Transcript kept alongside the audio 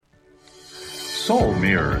Soul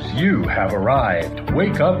mirrors, you have arrived.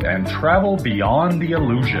 Wake up and travel beyond the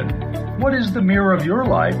illusion. What is the mirror of your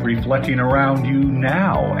life reflecting around you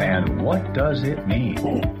now, and what does it mean?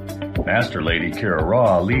 Master Lady Kira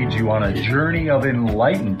Ra leads you on a journey of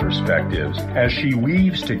enlightened perspectives as she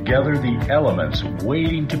weaves together the elements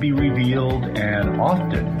waiting to be revealed and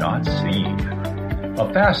often not seen.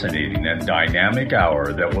 A fascinating and dynamic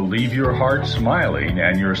hour that will leave your heart smiling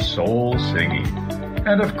and your soul singing.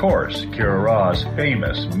 And of course, Kira Ra's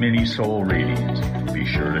famous mini soul readings. Be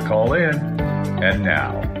sure to call in. And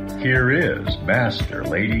now, here is Master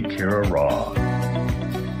Lady Kira Ra.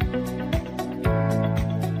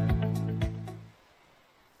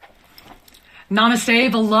 Namaste,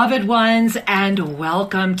 beloved ones, and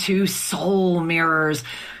welcome to Soul Mirrors.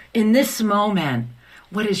 In this moment,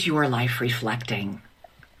 what is your life reflecting?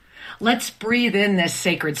 Let's breathe in this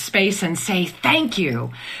sacred space and say thank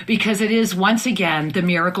you, because it is once again the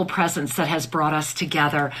miracle presence that has brought us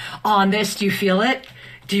together on this. Do you feel it?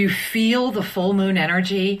 Do you feel the full moon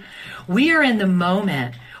energy? We are in the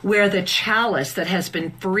moment where the chalice that has been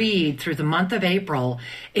freed through the month of April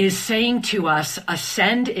is saying to us,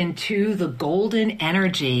 ascend into the golden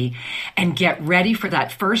energy and get ready for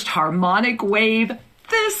that first harmonic wave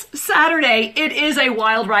this Saturday. It is a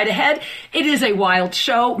wild ride ahead. It is a wild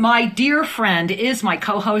show. My dear friend is my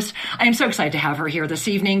co-host. I am so excited to have her here this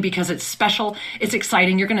evening because it's special. It's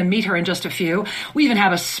exciting. You're going to meet her in just a few. We even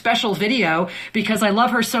have a special video because I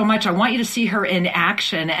love her so much. I want you to see her in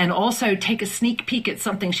action and also take a sneak peek at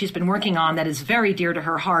something she's been working on that is very dear to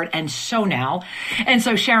her heart, and so now. And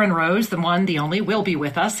so Sharron Rose, the one, the only, will be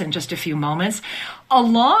with us in just a few moments,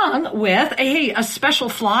 along with a special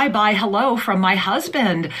flyby hello from my husband,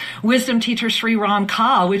 wisdom teacher Sri Ram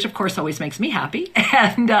Ka, which of course always makes me happy.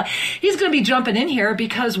 And he's going to be jumping in here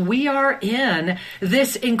because we are in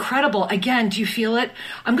this incredible, again, do you feel it?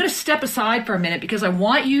 I'm going to step aside for a minute because I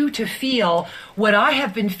want you to feel what I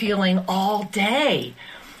have been feeling all day.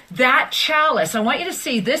 That chalice, I want you to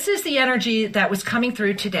see, this is the energy that was coming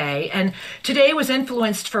through today. And today was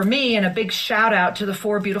influenced for me, and a big shout out to the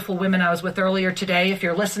 4 beautiful women I was with earlier today. If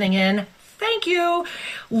you're listening in, thank you.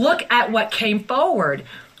 Look at what came forward.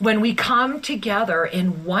 When we come together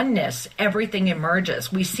in oneness, everything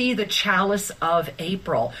emerges. We see the chalice of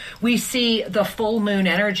April. We see the full moon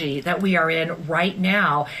energy that we are in right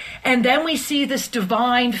now. And then we see this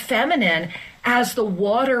divine feminine as the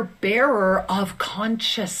water bearer of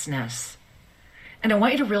consciousness. And I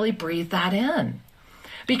want you to really breathe that in.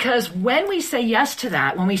 Because when we say yes to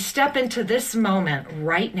that, when we step into this moment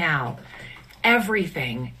right now,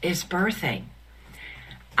 everything is birthing.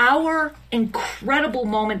 Our incredible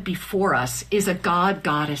moment before us is a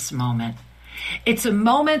God-Goddess moment. It's a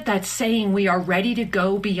moment that's saying we are ready to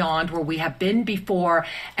go beyond where we have been before,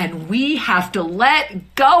 and we have to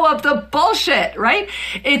let go of the bullshit, right?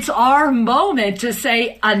 It's our moment to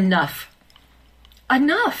say enough.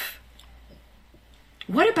 Enough.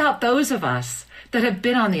 What about those of us that have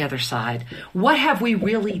been on the other side? What have we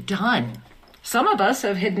really done? Some of us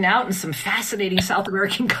have hidden out in some fascinating South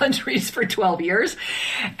American countries for 12 years,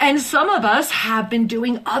 and some of us have been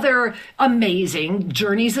doing other amazing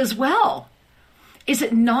journeys as well. Is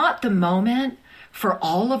it not the moment for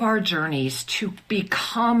all of our journeys to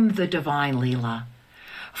become the divine Leela,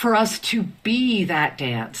 for us to be that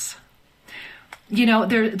dance? You know,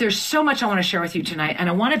 there's so much I want to share with you tonight, and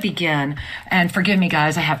I want to begin, and forgive me,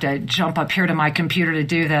 guys, I have to jump up here to my computer to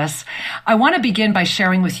do this. I want to begin by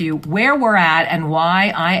sharing with you where we're at and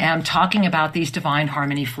why I am talking about these divine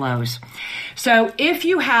harmony flows. So if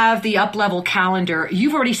you have the up-level calendar,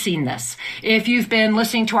 you've already seen this. If you've been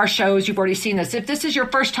listening to our shows, you've already seen this. If this is your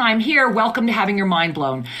first time here, welcome to having your mind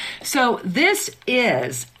blown. So this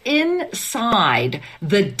is inside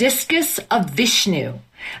the discus of Vishnu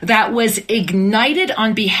that was ignited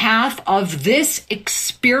on behalf of this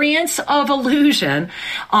experience of illusion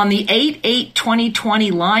on the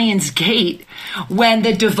 8/8/2020 Lion's Gate, when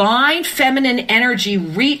the divine feminine energy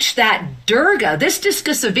reached that Durga. This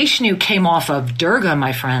discus of Vishnu came off of Durga,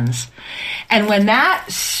 my friends. And when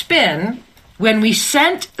that spin, when we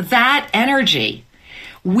sent that energy,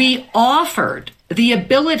 we offered the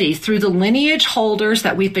ability through the lineage holders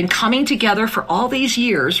that we've been coming together for all these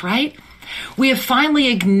years, right? We have finally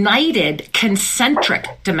ignited concentric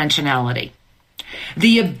dimensionality,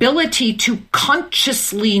 the ability to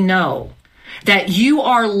consciously know that you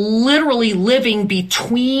are literally living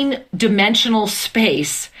between dimensional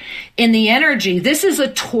space in the energy. This is a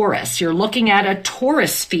torus. You're looking at a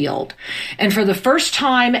torus field. And for the first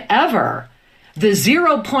time ever, the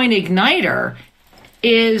 0 point igniter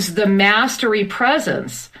is the mastery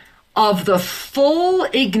presence of the full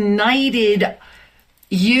ignited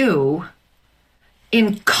you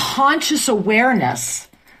in conscious awareness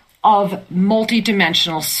of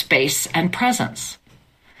multidimensional space and presence.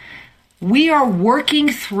 We are working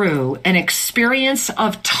through an experience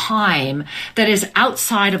of time that is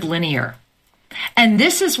outside of linear. And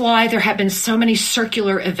this is why there have been so many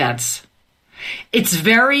circular events. It's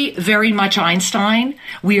very, very much Einstein.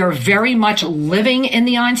 We are very much living in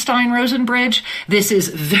the Einstein-Rosen bridge. This is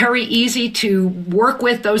very easy to work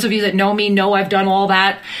with. Those of you that know me know I've done all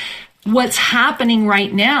that. What's happening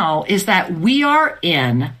right now is that we are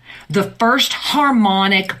in the first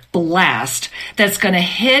harmonic blast that's going to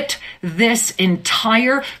hit this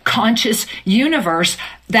entire conscious universe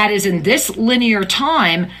that is in this linear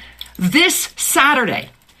time this Saturday.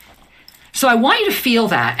 So I want you to feel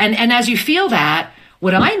that. And as you feel that,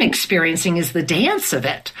 what I'm experiencing is the dance of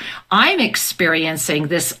it. I'm experiencing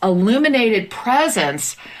this illuminated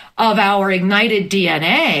presence of our ignited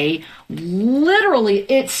DNA. Literally,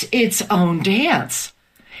 it's its own dance.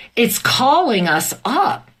 It's calling us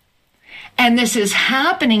up. And this is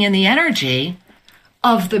happening in the energy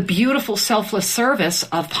of the beautiful selfless service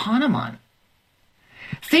of Hanuman.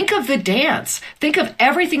 Think of the dance. Think of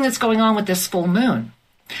everything that's going on with this full moon.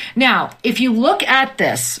 Now, if you look at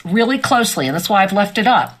this really closely, and that's why I've left it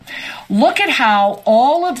up, look at how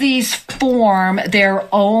all of these form their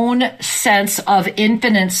own sense of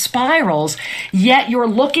infinite spirals, yet you're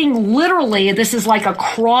looking literally, this is like a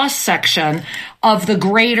cross section of the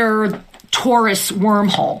greater torus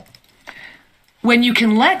wormhole. When you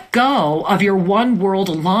can let go of your one world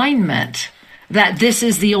alignment, that this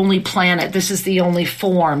is the only planet, this is the only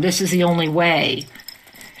form, this is the only way,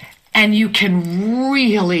 and you can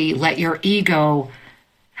really let your ego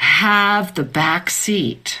have the back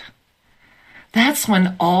seat, that's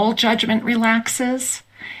when all judgment relaxes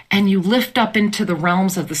and you lift up into the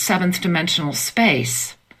realms of the seventh dimensional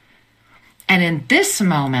space. And in this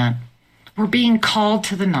moment, we're being called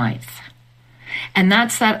to the ninth. And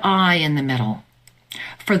that's that I in the middle.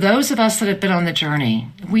 For those of us that have been on the journey,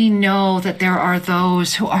 we know that there are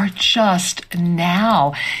those who are just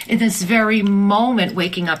now, in this very moment,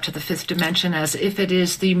 waking up to the fifth dimension as if it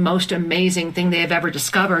is the most amazing thing they have ever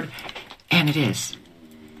discovered. And it is.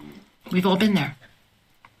 We've all been there.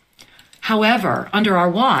 However, under our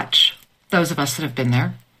watch, those of us that have been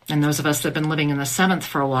there, and those of us that have been living in the seventh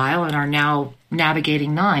for a while and are now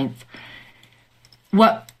navigating ninth,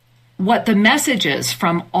 what the messages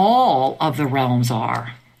from all of the realms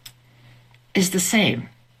are is the same.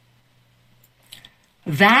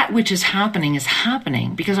 That which is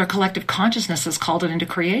happening because our collective consciousness has called it into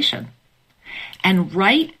creation. And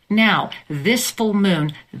right now, this full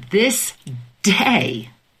moon, this day,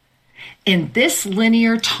 in this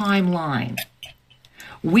linear timeline,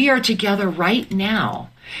 we are together right now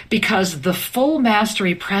because the full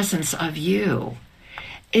mastery presence of you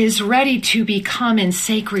is ready to become in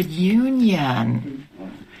sacred union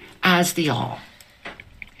as the all.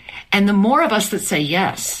 And the more of us that say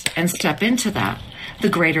yes and step into that, the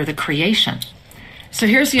greater the creation. So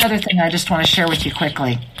here's the other thing I just want to share with you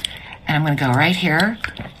quickly. And I'm going to go right here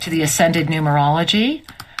to the ascended numerology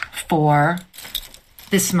for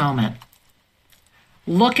this moment.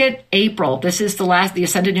 Look at April. This is the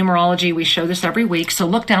ascended numerology. We show this every week. So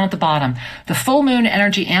look down at the bottom. The full moon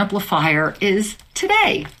energy amplifier is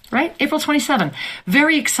today, right? April 27.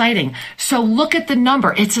 Very exciting. So look at the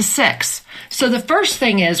number. It's a 6. So the first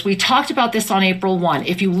thing is, we talked about this on April 1.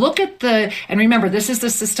 If you look at and remember, this is the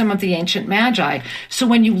system of the ancient magi. So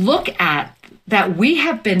when you look at that, we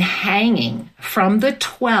have been hanging from the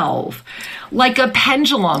 12 like a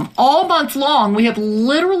pendulum all month long. We have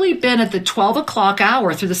literally been at the 12 o'clock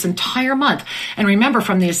hour through this entire month. And remember,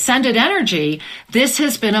 from the ascended energy, this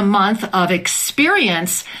has been a month of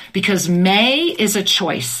experience because May is a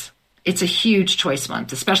choice. It's a huge choice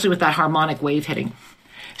month, especially with that harmonic wave hitting.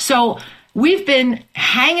 So we've been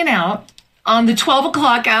hanging out on the 12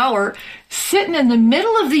 o'clock hour, sitting in the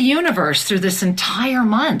middle of the universe through this entire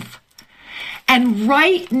month. And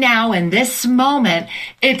right now, in this moment,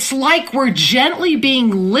 it's like we're gently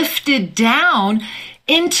being lifted down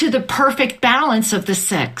into the perfect balance of the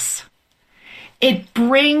 6. It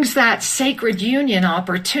brings that sacred union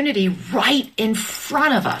opportunity right in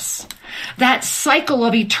front of us. That cycle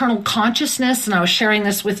of eternal consciousness, and I was sharing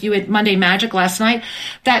this with you at Monday Magic last night,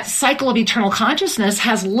 that cycle of eternal consciousness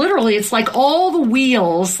has literally, it's like all the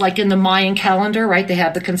wheels, like in the Mayan calendar, right? They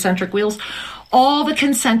have the concentric wheels. All the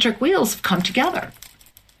concentric wheels have come together.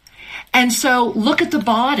 And so look at the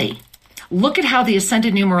body. Look at how the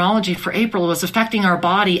ascended numerology for April was affecting our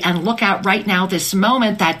body, and look out right now, this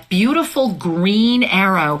moment, that beautiful green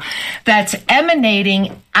arrow that's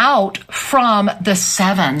emanating out from the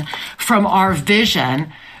 7, from our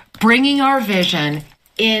vision, bringing our vision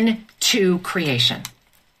into creation.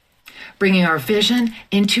 Bringing our vision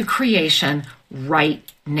into creation right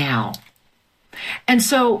now. And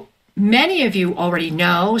so many of you already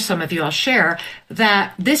know, some of you I'll share,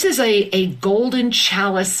 that this is a golden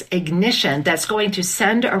chalice ignition that's going to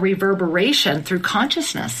send a reverberation through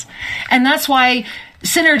consciousness. And that's why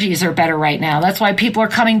synergies are better right now. That's why people are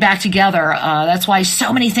coming back together. That's why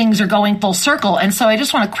so many things are going full circle. And so I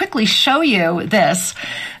just want to quickly show you this.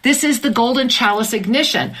 This is the golden chalice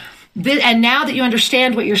ignition. And now that you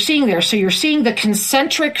understand what you're seeing there, so you're seeing the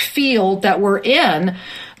concentric field that we're in,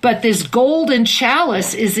 but this golden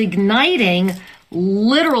chalice is igniting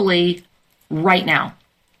literally right now.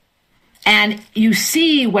 And you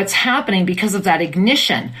see what's happening because of that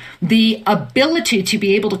ignition, the ability to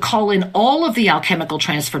be able to call in all of the alchemical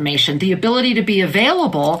transformation, the ability to be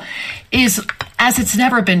available is as it's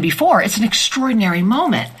never been before. It's an extraordinary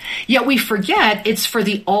moment. Yet we forget it's for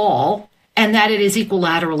the all and that it is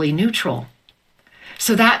equilaterally neutral.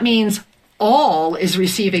 So that means all is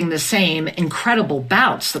receiving the same incredible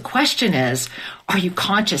bounce. The question is, are you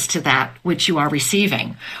conscious to that which you are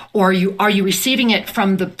receiving? Or are you receiving it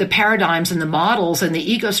from the paradigms and the models and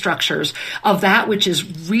the ego structures of that which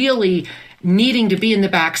is really needing to be in the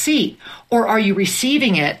back seat? Or are you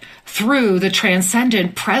receiving it through the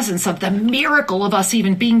transcendent presence of the miracle of us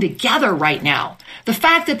even being together right now? The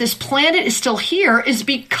fact that this planet is still here is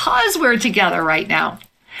because we're together right now.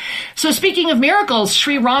 So speaking of miracles,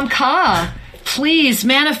 Sri Ram Ka, please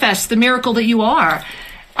manifest the miracle that you are.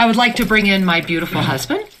 I would like to bring in my beautiful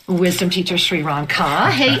husband, wisdom teacher Sri Ram Ka.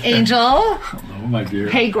 Hey, Angel. Hello, my dear.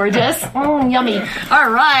 Hey, gorgeous. Yummy. All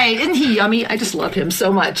right. Isn't he yummy? I just love him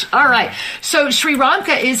so much. All right. So Sri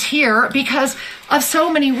Ramka is here because of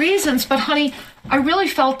so many reasons. But honey, I really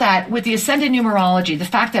felt that with the ascended numerology, the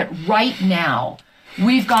fact that right now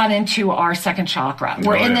we've got into our second chakra.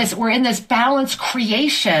 We're in this balanced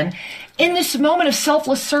creation, in this moment of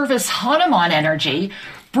selfless service, Hanuman energy,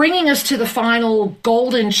 bringing us to the final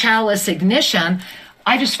golden chalice ignition.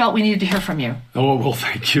 I just felt we needed to hear from you. Oh, well,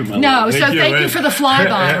 thank you, Melanie. No, thank you for the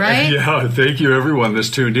flyby, right? Yeah, thank you, everyone that's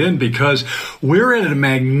tuned in, because we're at a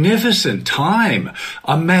magnificent time.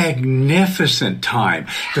 A magnificent time.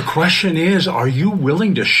 The question is, are you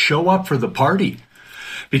willing to show up for the party?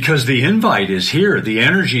 Because the invite is here, the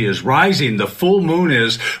energy is rising, the full moon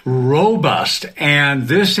is robust, and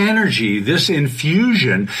this energy, this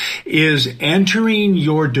infusion is entering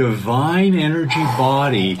your divine energy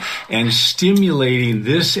body and stimulating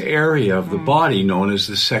this area of the body known as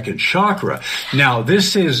the second chakra. Now,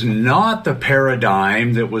 this is not the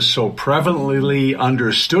paradigm that was so prevalently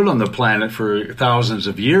understood on the planet for thousands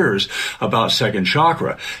of years about second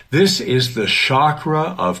chakra. This is the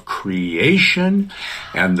chakra of creation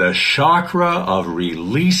and the chakra of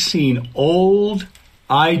releasing old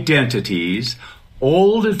identities,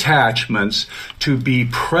 old attachments to be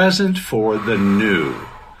present for the new.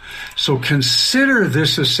 So consider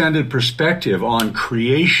this ascended perspective on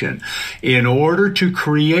creation. In order to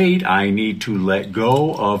create, I need to let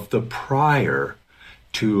go of the prior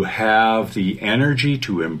to have the energy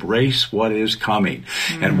to embrace what is coming.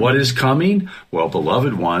 And what is coming? Well,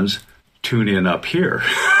 beloved ones, tune in up here.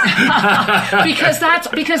 because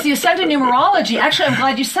the ascended numerology, actually, I'm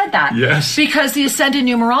glad you said that. Yes. Because the ascended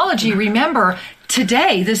numerology, remember,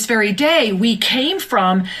 today, this very day, we came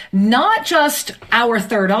from not just our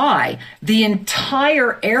third eye, the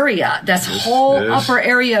entire area, this whole upper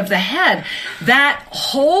area of the head, that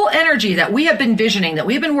whole energy that we have been visioning, that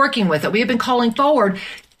we have been working with, that we have been calling forward,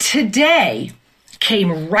 today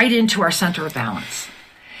came right into our center of balance.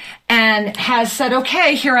 And has said,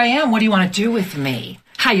 okay, here I am. What do you want to do with me?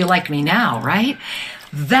 How you like me now, right?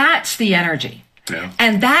 That's the energy. Yeah.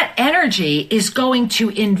 And that energy is going to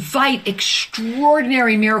invite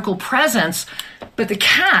extraordinary miracle presence. But the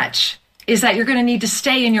catch is that you're going to need to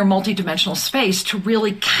stay in your multidimensional space to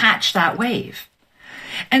really catch that wave.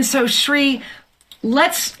 And so, Sri,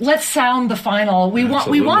 let's sound the final. We want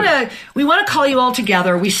to call you all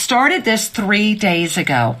together. We started this 3 days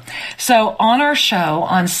ago. So on our show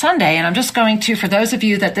on Sunday, and I'm just going to, for those of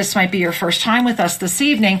you that this might be your first time with us this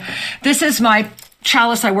evening, this is my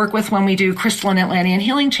chalice I work with when we do crystalline Atlantean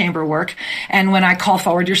healing chamber work, and when I call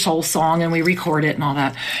forward your soul song and we record it and all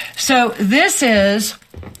that. So this is,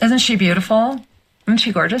 isn't she beautiful? Isn't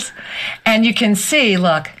she gorgeous? And you can see,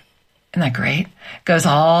 look, isn't that great? Goes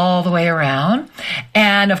all the way around.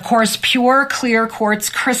 And of course, pure clear quartz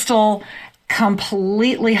crystal,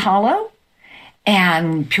 completely hollow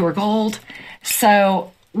and pure gold.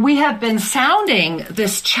 So we have been sounding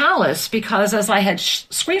this chalice because, as I had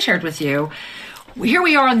screen shared with you, here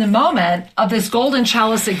we are in the moment of this golden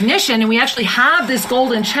chalice ignition, and we actually have this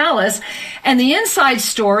golden chalice. And the inside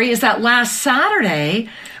story is that last Saturday,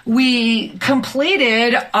 we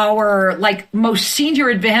completed our most senior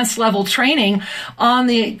advanced level training on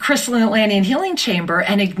the crystalline Atlantean healing chamber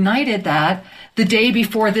and ignited that the day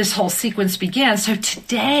before this whole sequence began. So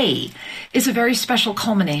today is a very special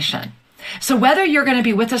culmination. So whether you're going to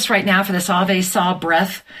be with us right now for this Ave Sa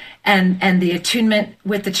breath and the attunement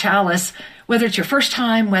with the chalice, whether it's your first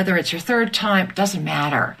time, whether it's your third time, doesn't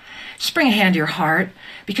matter. Just bring a hand to your heart,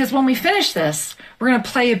 because when we finish this, we're going to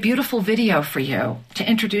play a beautiful video for you to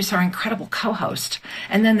introduce our incredible co-host,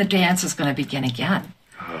 and then the dance is going to begin again.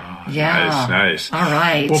 Oh, yeah. Nice. All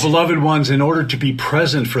right. Well, beloved ones, in order to be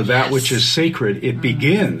present for that which is sacred, it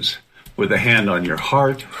begins with a hand on your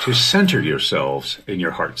heart to center yourselves in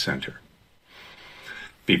your heart center.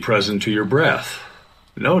 Be present to your breath.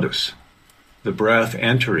 Notice the breath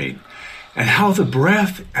entering and how the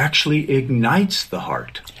breath actually ignites the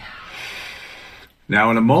heart.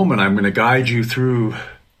 Now, in a moment, I'm going to guide you through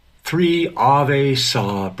 3 Ave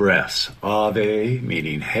Sa breaths. Ave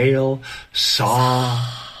meaning hail, Sa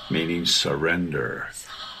meaning surrender.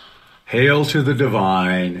 Hail to the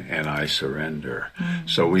divine, and I surrender.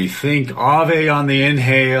 So we think Ave on the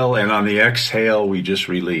inhale, and on the exhale, we just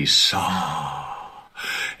release Sa.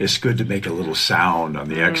 It's good to make a little sound on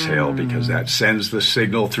the exhale because that sends the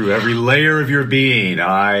signal through every layer of your being.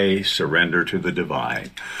 I surrender to the divine.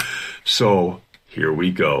 So here we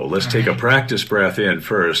go. Let's take a practice breath in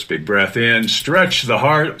first. Big breath in. Stretch the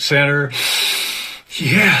heart center.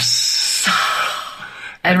 Yes.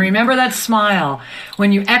 And remember that smile.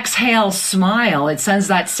 When you exhale, smile. It sends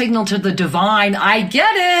that signal to the divine. I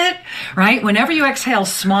get it. Right? Whenever you exhale,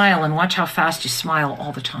 smile, and watch how fast you smile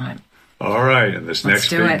all the time. All right. And this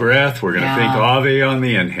next big breath, we're going to think Ave on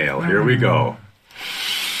the inhale. Here we go.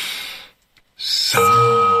 Sa.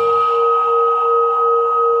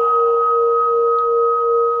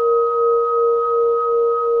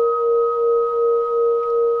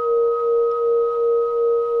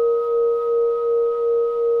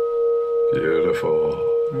 Beautiful.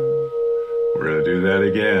 We're going to do that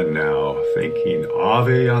again now. Thinking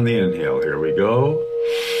Ave on the inhale. Here we go.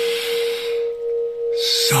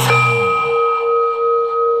 Sa.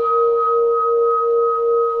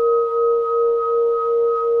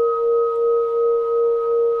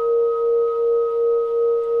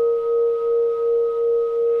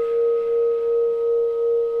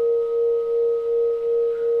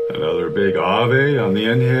 Another big Ave on the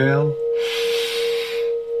inhale.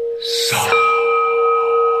 Sa.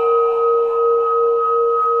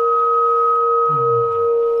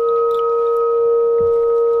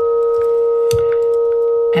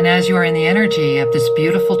 And as you are in the energy of this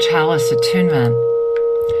beautiful chalice attunement,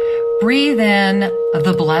 breathe in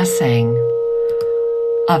the blessing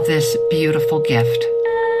of this beautiful gift.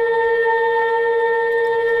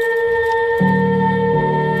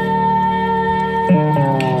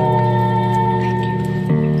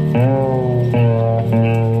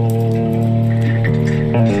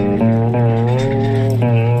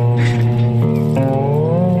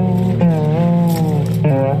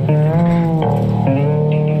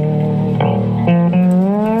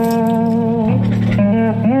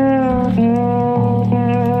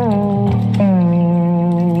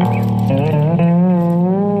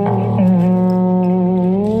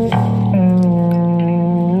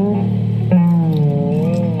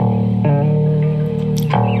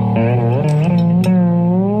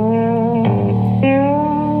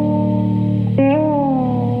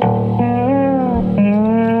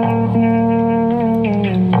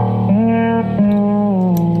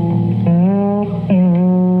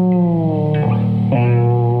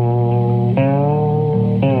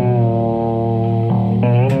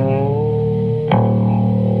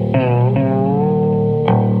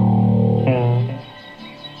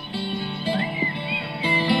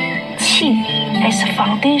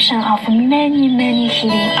 Of many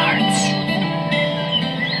healing arts.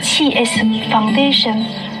 Qi is the foundation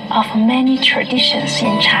of many traditions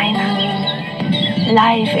in China.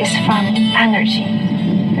 Life is from energy.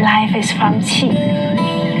 Life is from qi.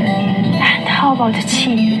 And how about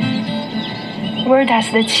qi? Where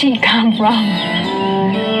does the qi come from?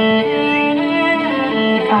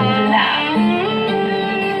 From love.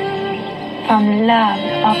 From love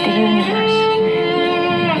of the universe.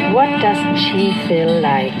 What does qi feel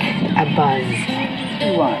like? A buzz.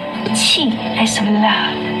 Qi is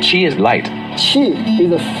love. Qi is light. Qi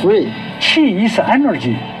is free. Qi is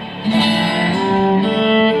energy.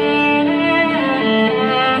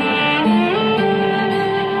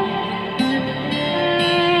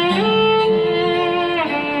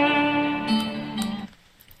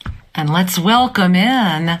 let's welcome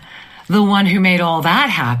in the one who made all that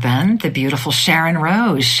happen, the beautiful Sharron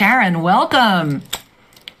Rose. Sharron, welcome.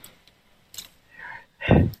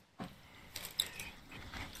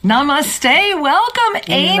 Namaste. Welcome,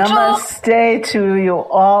 Angel. Namaste to you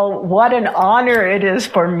all. What an honor it is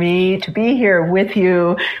for me to be here with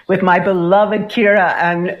you, with my beloved Kira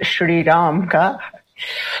and Sri Ramka.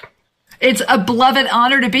 It's a beloved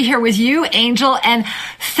honor to be here with you, Angel, and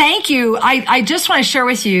thank you. I just want to share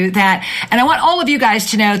with you that, and I want all of you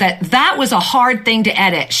guys to know that was a hard thing to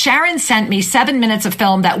edit. Sharron sent me 7 minutes of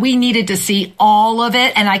film that we needed to see all of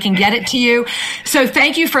it, and I can get it to you. So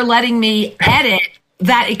thank you for letting me edit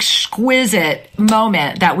that exquisite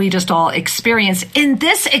moment that we just all experienced in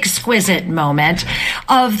this exquisite moment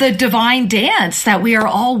of the divine dance that we are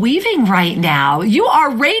all weaving right now. You are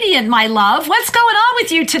radiant, my love. What's going on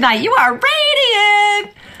with you tonight? You are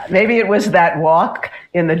radiant. Maybe it was that walk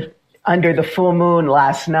under the full moon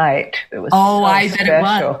last night. It was I bet it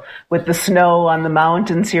was. With the snow on the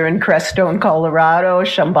mountains here in Crestone, Colorado,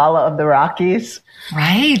 Shambhala of the Rockies.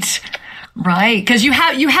 Right. Right. Because you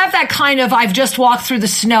have that kind of, I've just walked through the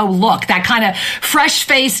snow look, that kind of fresh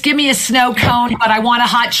face, give me a snow cone, but I want a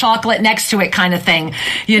hot chocolate next to it kind of thing,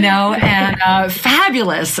 and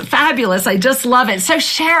fabulous. I just love it. So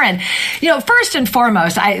Sharron, first and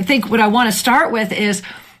foremost, I think what I want to start with is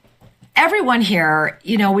everyone here,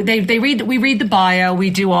 we read the bio, we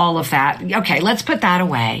do all of that. Okay, let's put that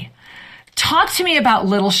away. Talk to me about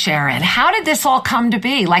little Sharron. How did this all come to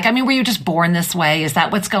be? Were you just born this way? Is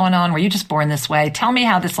that what's going on? Were you just born this way? Tell me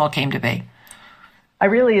how this all came to be. I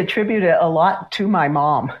really attribute it a lot to my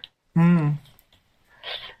mom.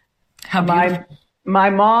 How beautiful. My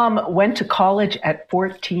mom went to college at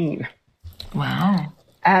 14. Wow.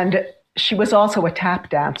 And she was also a tap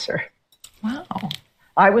dancer. Wow.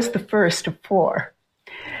 I was the first of 4.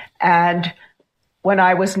 And when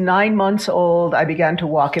I was 9 months old, I began to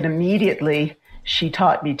walk, and immediately she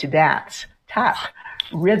taught me to dance, tap,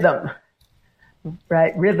 rhythm,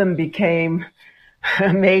 right? Rhythm became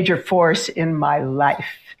a major force in my life.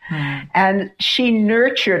 And she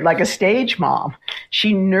nurtured, like a stage mom,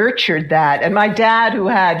 she nurtured that. And my dad, who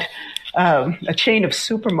had a chain of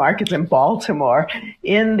supermarkets in Baltimore,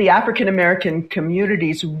 in the African-American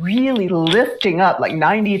communities, really lifting up, like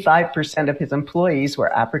 95% of his employees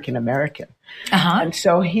were African-American. And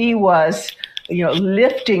so he was,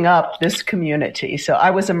 lifting up this community. So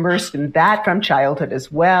I was immersed in that from childhood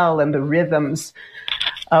as well, and the rhythms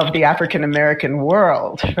of the African-American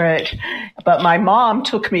world, right? But my mom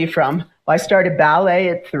took me I started ballet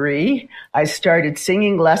at 3. I started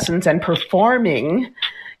singing lessons and performing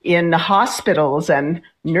in hospitals and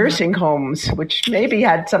nursing homes, which maybe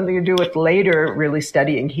had something to do with later really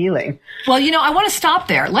studying healing. Well, I want to stop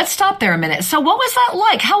there. Let's stop there a minute. So what was that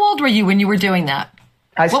like? How old were you when you were doing that?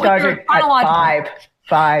 I started at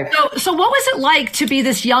 5. So what was it like to be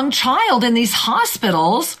this young child in these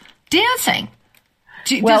hospitals dancing?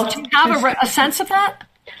 Do you have a sense of that?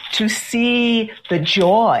 To see the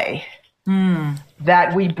joy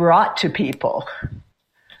that we brought to people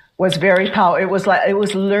was very powerful. It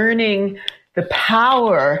was learning the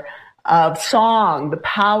power of song, the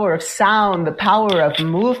power of sound, the power of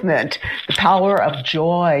movement, the power of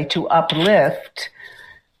joy to uplift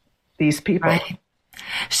these people. Right.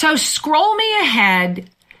 So scroll me ahead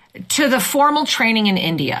to the formal training in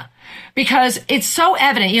India, because it's so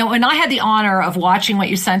evident, and I had the honor of watching what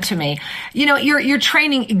you sent to me. Your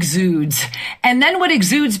training exudes. And then what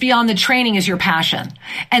exudes beyond the training is your passion.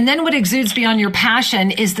 And then what exudes beyond your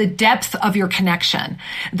passion is the depth of your connection.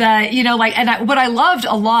 What I loved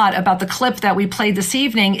a lot about the clip that we played this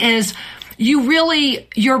evening is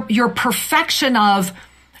your perfection of,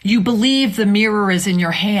 you believe the mirror is in your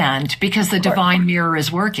hand because the divine mirror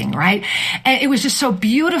is working, right? And it was just so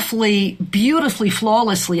beautifully,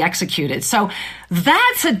 flawlessly executed. So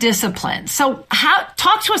that's a discipline. So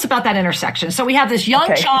talk to us about that intersection. So we have this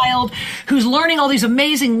young child who's learning all these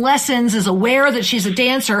amazing lessons, is aware that she's a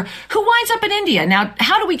dancer, who winds up in India. Now,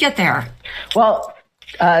 how do we get there? Well,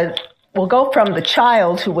 we'll go from the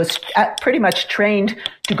child who was pretty much trained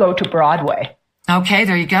to go to Broadway. Okay,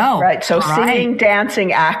 there you go. Right, so singing,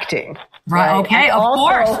 dancing, acting. Right, okay, of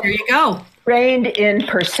course, there you go. Trained in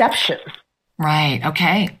perception. Right,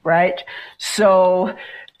 okay. Right, so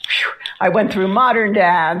I went through modern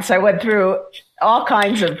dance, I went through all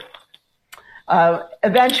kinds of,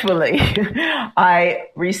 eventually I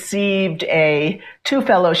received 2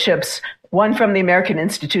 fellowships, one from the American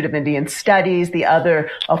Institute of Indian Studies, the other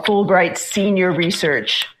a Fulbright senior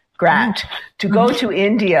research grant to go to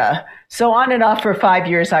India. So on and off for 5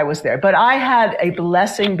 years I was there. But I had a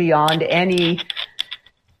blessing beyond any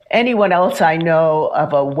anyone else I know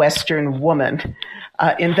of a Western woman,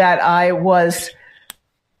 in that I was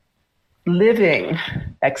living,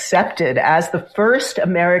 accepted as the first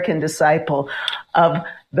American disciple of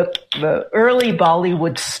the early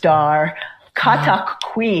Bollywood star, Kathak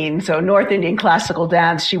Queen, so North Indian classical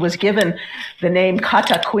dance. She was given the name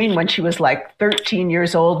Kathak Queen when she was like 13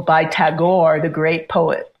 years old by Tagore, the great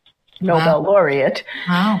poet, Nobel laureate.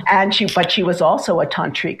 Wow. But she was also a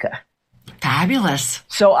tantrika. Fabulous.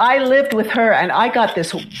 So I lived with her, and I got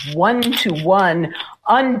this one-to-one,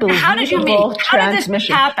 unbelievable How did you meet? How did this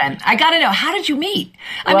happen? I got to know. How did you meet?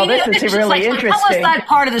 This is really interesting. Tell us that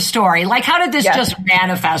part of the story. Like, how did this just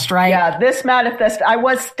manifest, right? Yeah, this manifest. I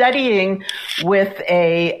was studying with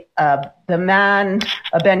a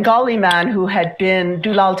Bengali man who had been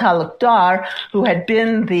Dulal Talukdar, who had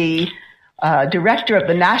been the director of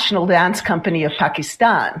the National Dance Company of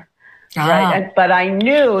Pakistan. Right. But I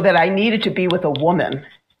knew that I needed to be with a woman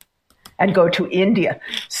and go to India.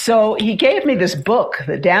 So he gave me this book,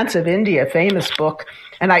 The Dance of India, famous book,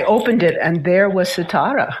 and I opened it, and there was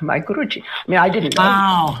Sitara, my Guruji. I mean, I didn't know.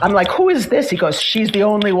 Wow. I'm like, who is this? He goes, she's the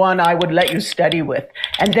only one I would let you study with.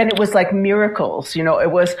 And then it was like miracles.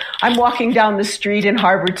 I'm walking down the street in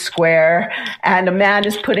Harvard Square, and a man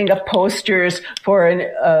is putting up posters for a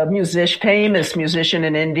famous musician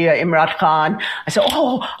in India, Imran Khan. I said,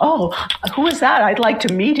 oh, who is that? I'd like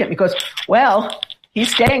to meet him. He goes, well,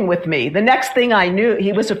 he's staying with me. The next thing I knew,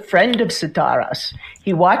 he was a friend of Sitara's.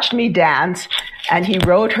 He watched me dance, and he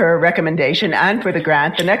wrote her recommendation and for the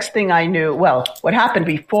grant. The next thing I knew, what happened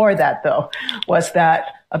before that, though, was that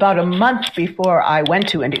about a month before I went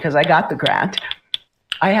to India, because I got the grant,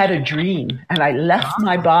 I had a dream, and I left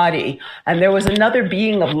my body, and there was another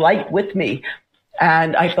being of light with me.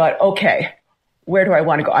 And I thought, okay, where do I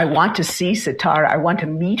want to go? I want to see Sitara. I want to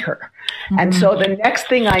meet her. Mm-hmm. And so the next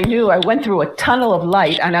thing I knew, I went through a tunnel of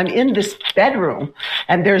light, and I'm in this bedroom,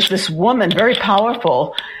 and there's this woman, very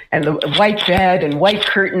powerful, and the white bed and white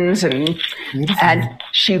curtains, and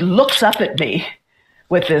she looks up at me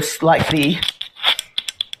with this, like the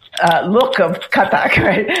look of Kathak,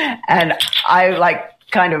 right? And I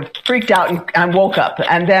kind of freaked out and woke up.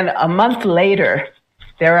 And then a month later,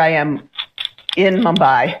 there I am in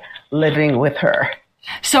Mumbai, living with her.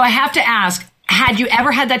 So I have to ask, had you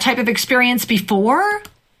ever had that type of experience before?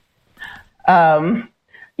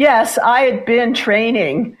 Yes, I had been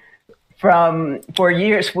training for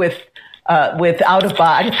years with out of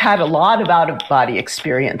body. I've had a lot of out of body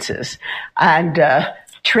experiences, and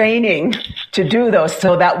training to do those,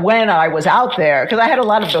 so that when I was out there, because I had a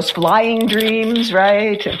lot of those flying dreams,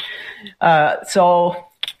 right? So,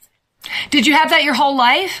 did you have that your whole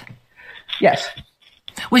life? Yes.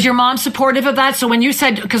 Was your mom supportive of that? So when you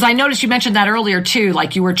said, because I noticed you mentioned that earlier too,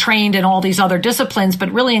 like you were trained in all these other disciplines,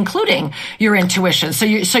 but really including your intuition. So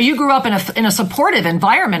you grew up in a supportive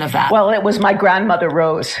environment of that. Well, it was my grandmother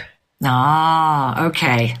Rose. Ah,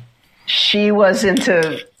 okay. She was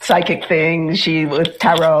into psychic things. She with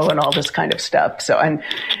tarot and all this kind of stuff. So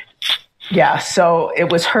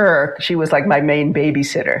it was her. She was like my main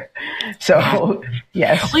babysitter. So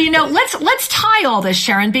yes. Well, let's tie all this,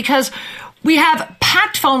 Sharron, because we have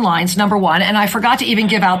packed phone lines, number one, and I forgot to even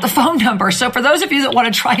give out the phone number. So for those of you that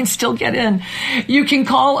want to try and still get in, you can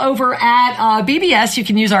call over at BBS. You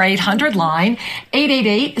can use our 800 line,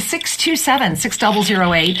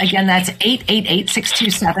 888-627-6008. Again, that's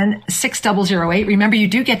 888-627-6008. Remember, you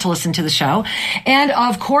do get to listen to the show. And,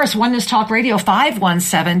 of course, Oneness Talk Radio,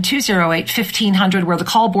 517-208-1500, where the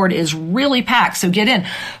call board is really packed. So get in,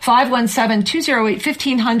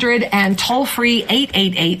 517-208-1500, and toll-free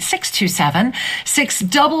 888-627-6008,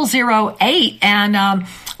 and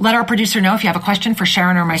let our producer know if you have a question for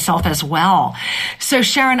Sharron or myself as well. So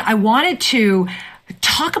Sharron, I wanted to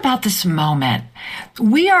talk about this moment.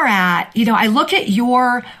 We are at, I look at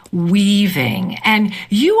your weaving, and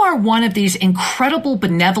you are one of these incredible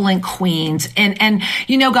benevolent queens. And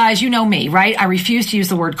guys, you know me, right? I refuse to use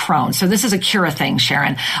the word crone. So this is a Kira thing,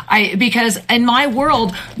 Sharron. Because in my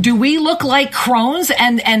world, do we look like crones?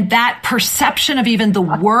 And that perception of even the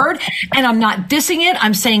word, and I'm not dissing it.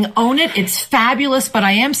 I'm saying own it. It's fabulous. But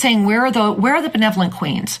I am saying, where are the benevolent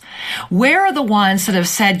queens? Where are the ones that have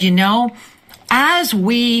said, as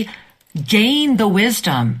we gain the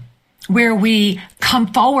wisdom, where we come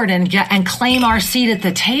forward and claim our seat at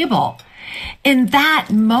the table, in that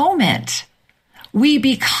moment, we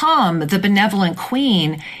become the benevolent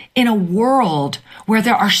queen in a world where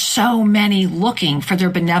there are so many looking for their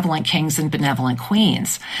benevolent kings and benevolent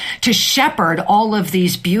queens to shepherd all of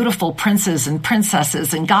these beautiful princes and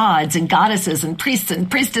princesses and gods and goddesses and priests and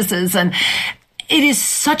priestesses. And it is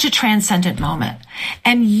such a transcendent moment.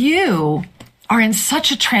 And you are in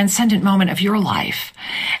such a transcendent moment of your life.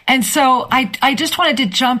 And so I just wanted to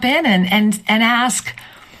jump in and ask,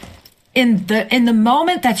 in the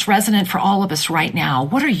moment that's resonant for all of us right now,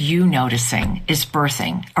 what are you noticing is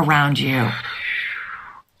birthing around you?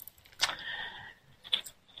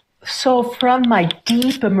 So from my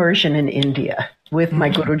deep immersion in India with my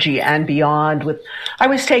Guruji and beyond, I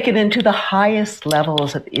was taken into the highest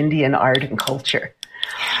levels of Indian art and culture.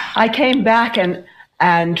 I came back and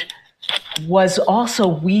was also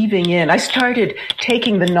weaving in. I started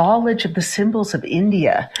taking the knowledge of the symbols of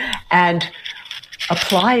India and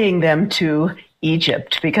applying them to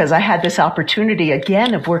Egypt, because I had this opportunity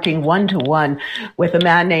again of working one-to-one with a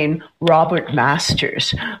man named Robert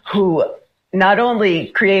Masters, who not only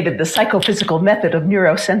created the psychophysical method of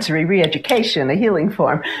neurosensory re-education, a healing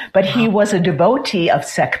form, but he was a devotee of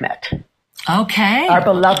Sekhmet. Okay. Our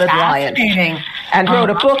beloved lion. And wrote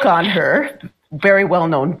a book on her, very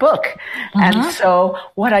well-known book. And so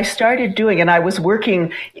what I started doing, and I was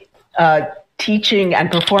working, teaching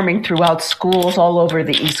and performing throughout schools all over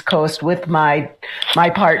the East Coast with my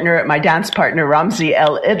partner, my dance partner, Ramzi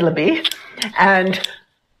El Idlabi. And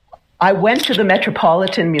I went to the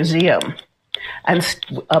Metropolitan Museum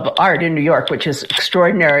of Art in New York, which is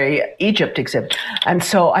extraordinary Egypt exhibit. And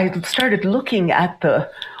so I started looking at the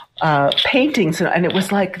paintings, and it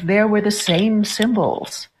was like there were the same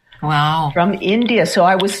symbols. Wow. From India. So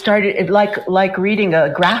I was started like reading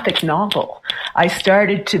a graphic novel. I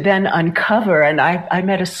started to then uncover, and I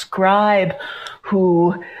met a scribe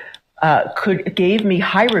who gave me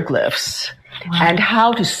hieroglyphs and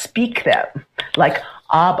how to speak them, like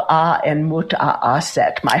Ab, Ah, and Mut, Ah,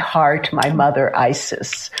 Aset, my heart, my mother,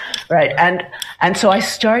 Isis, right? And so I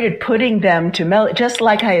started putting them to just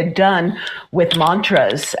like I had done with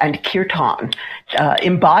mantras and kirtan,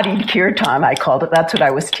 embodied kirtan, I called it. That's what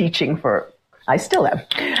I was teaching for. I still am.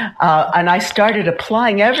 And I started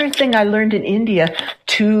applying everything I learned in India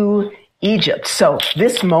to Egypt. So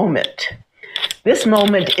this moment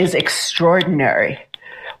is extraordinary.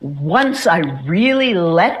 Once I really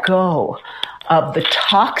let go of the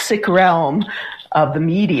toxic realm of the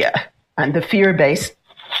media and the fear-based,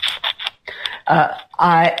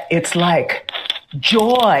 it's like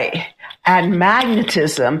joy and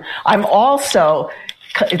magnetism. I'm also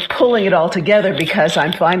pulling it all together because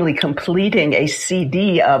I'm finally completing a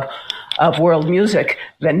CD of world music,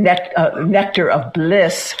 the Nectar of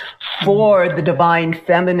Bliss, for the divine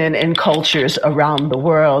feminine in cultures around the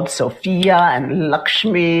world, Sophia and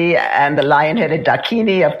Lakshmi and the lion-headed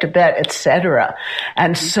Dakini of Tibet, etc.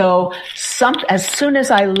 And so as soon as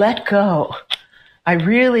I let go, I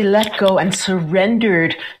really let go and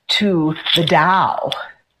surrendered to the Tao,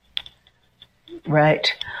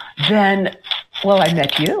 right? Then, well, I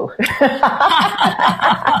met you.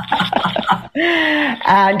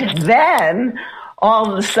 And then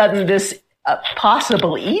all of a sudden this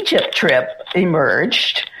possible Egypt trip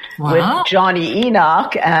emerged with Johnny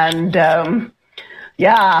Enoch. And I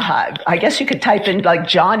guess you could type in like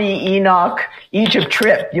Johnny Enoch Egypt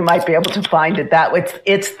trip. You might be able to find it that way.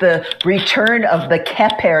 It's the return of the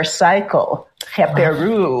Keper cycle.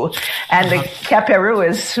 Keperu. And the Keperu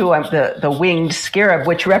is the winged scarab,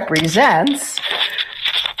 which represents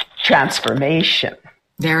transformation.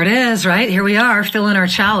 There it is, right? Here we are, filling our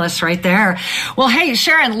chalice right there. Well, hey,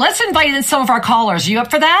 Sharron, let's invite in some of our callers. You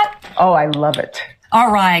up for that? Oh, I love it. All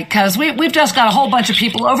right, because we've just got a whole bunch of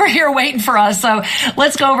people over here waiting for us. So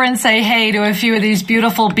let's go over and say hey to a few of these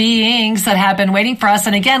beautiful beings that have been waiting for us.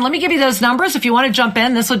 And again, let me give you those numbers. If you want to jump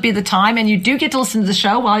in, this would be the time. And you do get to listen to the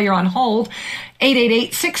show while you're on hold.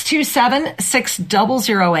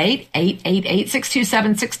 888-627-6008,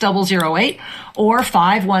 888-627-6008, or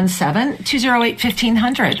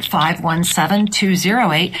 517-208-1500,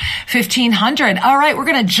 517-208-1500. All right, we're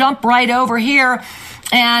going to jump right over here.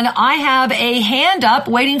 And I have a hand up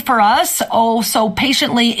waiting for us, so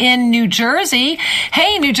patiently in New Jersey.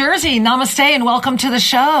 Hey, New Jersey, namaste and welcome to the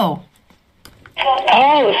show.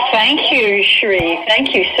 Oh, thank you, Sheree.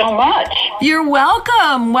 Thank you so much. You're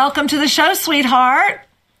welcome. Welcome to the show, sweetheart.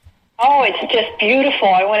 Oh, it's just beautiful.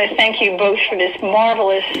 I want to thank you both for this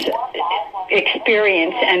marvelous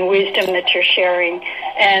experience and wisdom that you're sharing.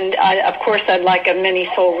 And, of course, I'd like a mini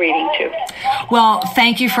soul reading, too. Well,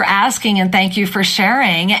 thank you for asking and thank you for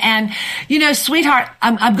sharing. And, you know, sweetheart,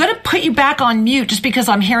 I'm going to put you back on mute just because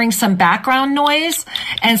I'm hearing some background noise.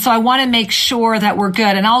 And so I want to make sure that we're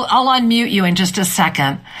good. And I'll unmute you in just a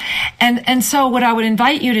second. And so what I would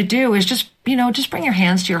invite you to do is just bring your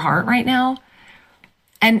hands to your heart right now.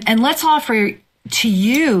 And let's offer to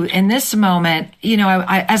you in this moment,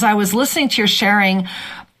 as I was listening to your sharing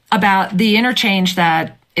about the interchange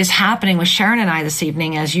that is happening with Sharron and I this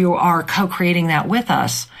evening as you are co-creating that with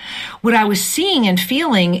us, what I was seeing and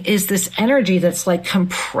feeling is this energy that's like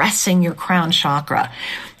compressing your crown chakra.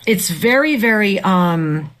 It's very, very,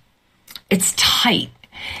 it's tight.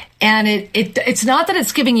 And it's not that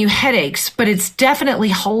it's giving you headaches, but it's definitely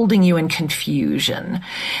holding you in confusion.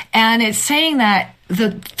 And it's saying that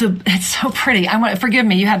it's so pretty. Forgive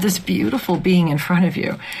me, you have this beautiful being in front of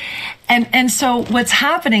you. And so what's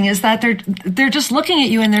happening is that they're just looking at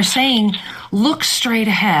you and they're saying, look straight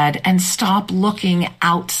ahead and stop looking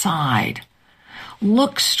outside.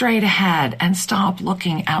 Look straight ahead and stop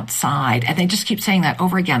looking outside. And they just keep saying that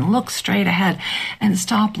over again. Look straight ahead and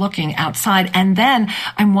stop looking outside. And then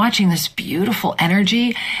I'm watching this beautiful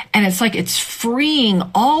energy, and it's like it's freeing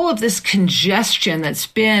all of this congestion that's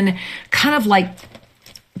been kind of like,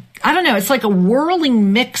 I don't know, it's like a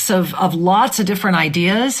whirling mix of lots of different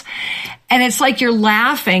ideas. And it's like you're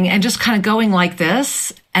laughing and just kind of going like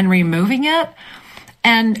this and removing it.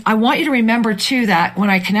 And I want you to remember too that when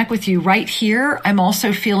I connect with you right here, I'm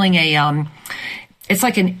also feeling it's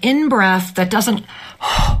like an in-breath that doesn't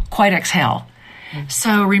quite exhale.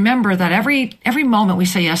 So remember that every moment we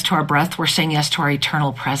say yes to our breath, we're saying yes to our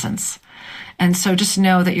eternal presence. And so just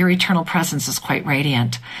know that your eternal presence is quite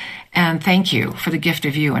radiant. And thank you for the gift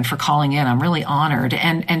of you and for calling in. I'm really honored.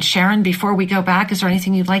 And Sharron, before we go back, is there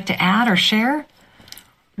anything you'd like to add or share?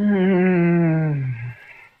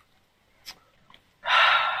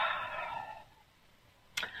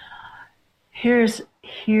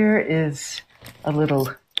 Here is a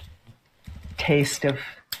little taste of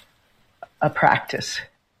a practice.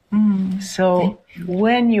 So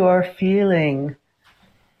when you're feeling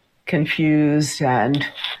confused and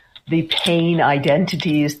the pain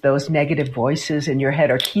identities, those negative voices in your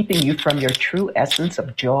head are keeping you from your true essence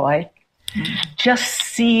of joy, just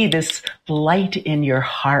see this light in your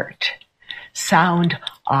heart. Sound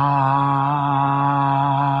ah.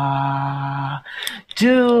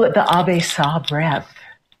 Do the Ave Sa breath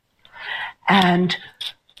and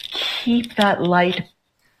keep that light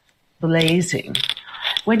blazing.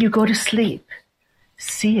 When you go to sleep,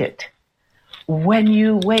 see it. When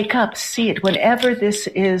you wake up, see it. Whenever this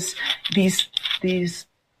is, these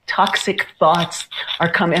toxic thoughts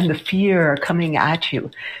are coming and the fear are coming at you,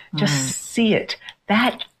 just see it.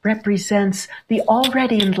 That represents the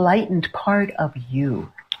already enlightened part of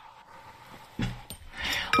you.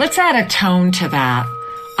 Let's add a tone to that.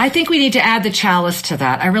 I think we need to add the chalice to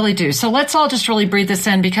that. I really do. So let's all just really breathe this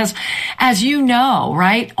in because as you know,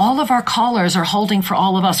 right, all of our callers are holding for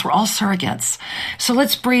all of us. We're all surrogates. So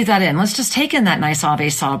let's breathe that in. Let's just take in that nice Ave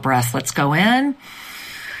Sa breath. Let's go in.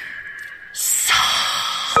 Sa.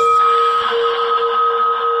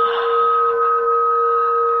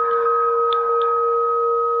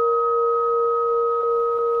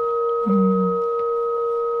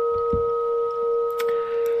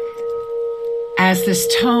 As this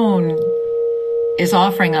tone is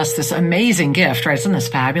offering us this amazing gift, right? Isn't this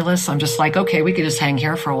fabulous? I'm just like, okay, we could just hang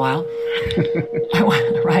here for a while,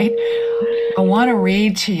 right? I want to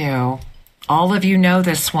read to you. All of you know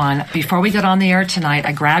this one. Before we got on the air tonight,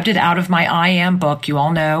 I grabbed it out of my I Am book. You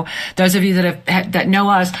all know, those of you that know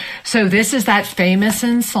us. So this is that famous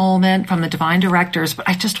ensoulment from the Divine Directors, but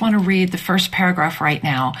I just want to read the first paragraph right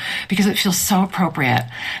now because it feels so appropriate.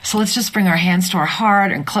 So let's just bring our hands to our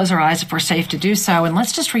heart and close our eyes if we're safe to do so. And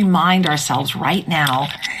let's just remind ourselves right now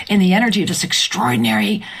in the energy of this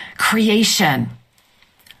extraordinary creation.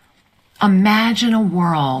 Imagine a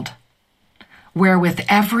world where with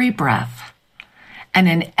every breath, and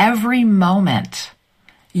in every moment,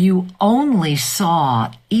 you only saw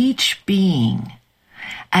each being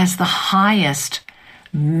as the highest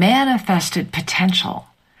manifested potential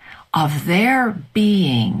of their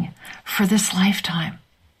being for this lifetime.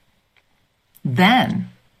 Then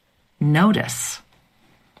notice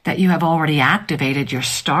that you have already activated your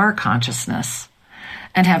star consciousness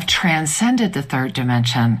and have transcended the third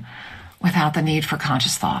dimension without the need for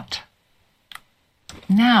conscious thought.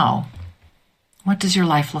 Now, what does your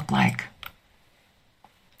life look like?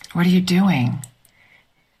 What are you doing?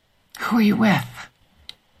 Who are you with?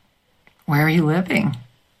 Where are you living?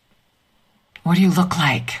 What do you look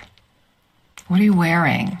like? What are you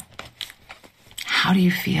wearing? How do you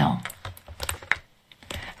feel?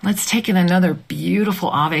 Let's take in another beautiful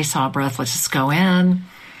Ave Sa breath. Let's just go in.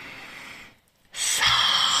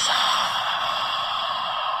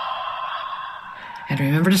 And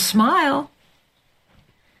remember to smile.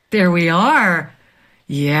 There we are.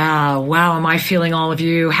 Yeah. Wow. Am I feeling all of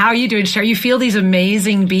you? How are you doing, Sharron? You feel these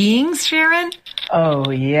amazing beings, Sharron?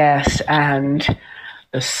 Oh, yes. And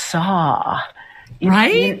the Sa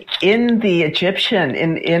Right? In the Egyptian,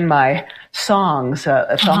 in my songs,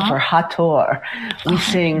 a song for Hathor, we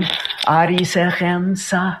sing Ari Sechem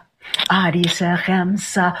Sa, Ari Sechem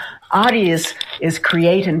Sa. Ari is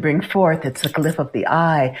create and bring forth. It's the glyph of the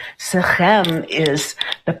eye. Sechem is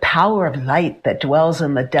the power of light that dwells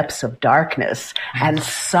in the depths of darkness. And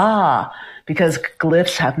Sa, because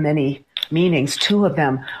glyphs have many meanings, two of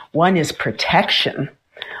them. One is protection,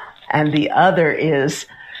 and the other is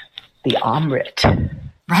the Amrit.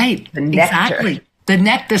 Right. The nectar. Exactly.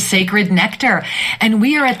 The sacred nectar. And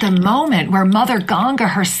we are at the moment where Mother Ganga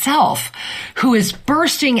herself, who is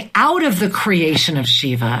bursting out of the creation of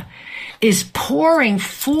Shiva, is pouring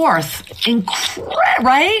forth,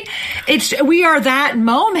 right? We are that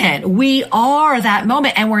moment. We are that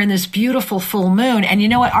moment. And we're in this beautiful full moon. And you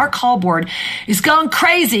know what? Our call board is going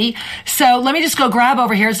crazy. So let me just go grab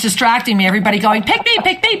over here. It's distracting me. Everybody going, pick me,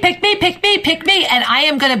 pick me, pick me, pick me, pick me. And I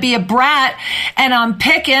am going to be a brat. And I'm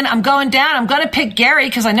going down. I'm going to pick Gary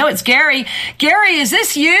because I know it's Gary. Gary, is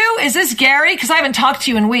this you? Is this Gary? Because I haven't talked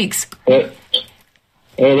to you in weeks.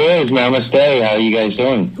 It is. Namaste. How are you guys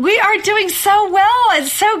doing? We are doing so well.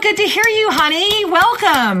 It's so good to hear you, honey.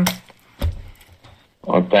 Welcome.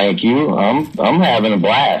 Well, thank you. I'm having a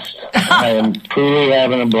blast. I am truly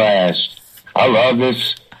having a blast. I love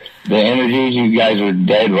this. The energies, you guys are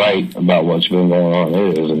dead right about what's been going on.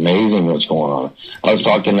 It is amazing what's going on. I was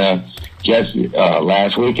talking to Jess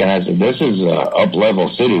last week, and I said, this is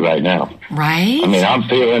up-level city right now. Right. I mean, I'm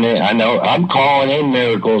feeling it. I know. I'm calling in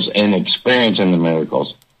miracles and experiencing the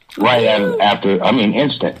miracles right after,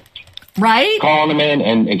 instant. Right. Calling them in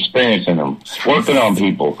and experiencing them. Working on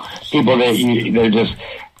people. People that they're just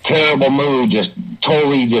terrible mood, just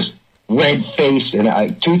totally just red-faced.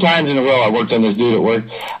 And 2 times in a row I worked on this dude at work.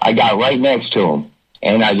 I got right next to him.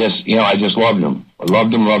 And I just loved him. I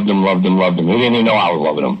loved him. He didn't even know I was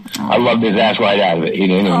loving him. I loved his ass right out of it. He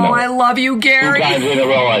didn't even know. I love you, Gary. 2 times in a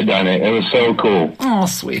row I done it. It was so cool. Oh,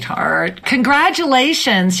 sweetheart.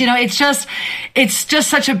 Congratulations. It's just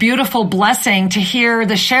such a beautiful blessing to hear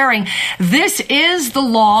the sharing. This is the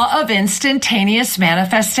law of instantaneous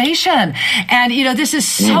manifestation. And, this is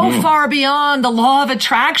so far beyond the law of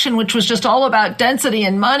attraction, which was just all about density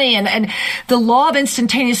and money. And the law of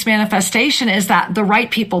instantaneous manifestation is that the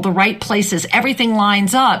right people, the right places, everything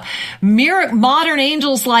lines up. Modern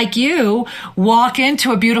angels like you walk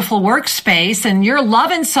into a beautiful workspace and you're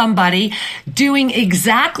loving somebody doing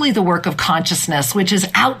exactly the work of consciousness, which is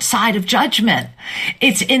outside of judgment.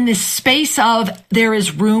 It's in this space of there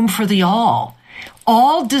is room for the all.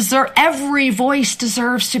 Every voice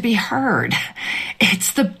deserves to be heard.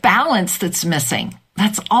 It's the balance that's missing.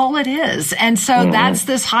 That's all it is. And so that's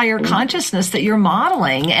this higher consciousness that you're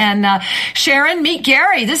modeling. And Sharron, meet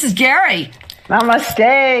Gary. This is Gary.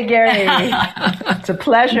 Namaste, Gary. It's a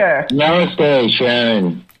pleasure. Namaste,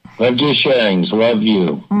 Sharron. Love your sharings. Love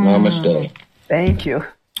you. Namaste. Thank you.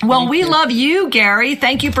 Well, we love you, Gary.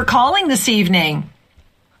 Thank you for calling this evening.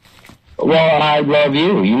 Well, I love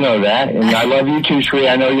you. You know that. And I love you too, Sri.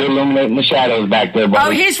 I know you're illuminating the shadows back there, buddy.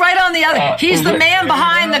 Oh, he's right on the other. He's the man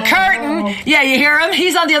behind the curtain. Yeah, you hear him?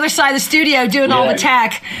 He's on the other side of the studio doing all the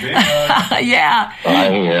tech. Yeah.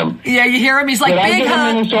 I hear him. Yeah, you hear him? He's like, big hug. Can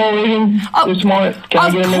I get a mini soul reading this morning? Can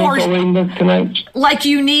I get a mini soul reading tonight? Like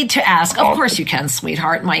you need to ask. Of course you can,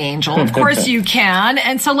 sweetheart, my angel. Of course you can.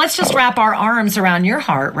 And so let's just wrap our arms around your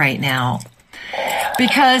heart right now.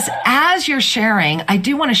 Because as you're sharing, I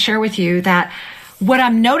do want to share with you that what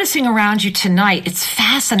I'm noticing around you tonight, it's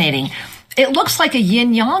fascinating. It looks like a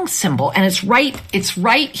yin-yang symbol, and it's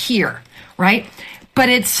right here, right? But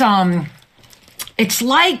it's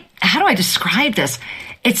like, how do I describe this?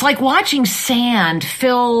 It's like watching sand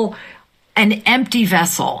fill an empty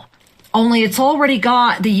vessel. Only it's already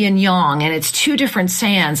got the yin-yang, and it's 2 different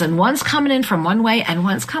sands, and one's coming in from one way and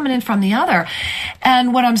one's coming in from the other.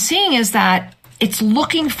 And what I'm seeing is that it's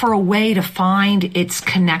looking for a way to find its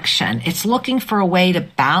connection. It's looking for a way to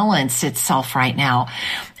balance itself right now.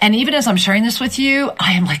 And even as I'm sharing this with you,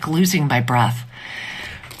 I am like losing my breath.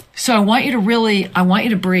 So I want you to breathe,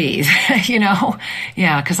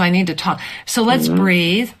 Yeah, because I need to talk. So let's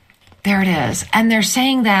breathe. There it is. And they're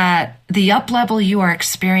saying that the up level you are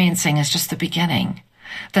experiencing is just the beginning.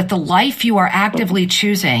 That the life you are actively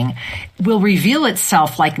choosing will reveal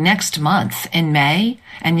itself like next month in May.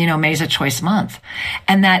 And, May's a choice month.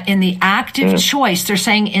 And that in the active choice, they're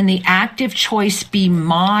saying in the active choice, be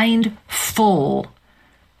mindful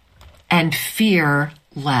and fear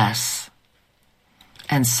less.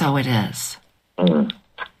 And so it is.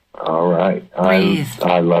 All right. Breathe.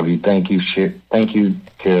 I love you. Thank you, Thank you,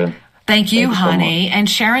 Karen. Thank you, honey. So and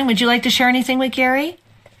Sharron, would you like to share anything with Gary?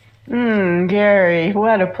 Gary,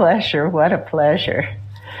 what a pleasure. What a pleasure.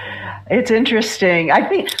 It's interesting. I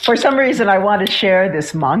think for some reason I want to share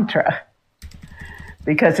this mantra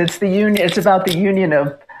because it's about the union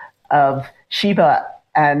of Shiva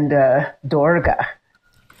and Durga.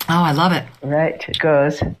 Oh, I love it. Right. It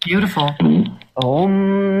goes. Beautiful.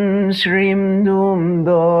 Om Shrim Dum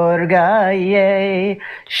Durgaye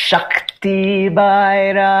Shakti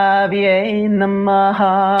Bhairavye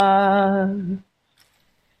Namaha.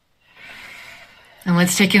 And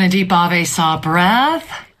let's take in a deep Ave Saw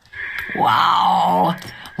breath. Wow.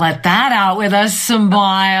 Let that out with a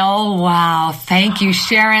smile. Wow. Thank you,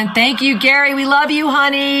 Sharron. Thank you, Gary. We love you,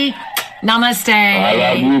 honey. Namaste. I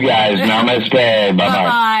love you guys. Namaste.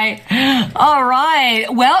 Bye-bye. Bye. All right.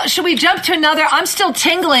 Well, should we jump to another? I'm still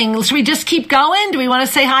tingling. Should we just keep going? Do we want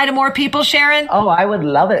to say hi to more people, Sharron? Oh, I would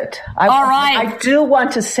love it. All right. I do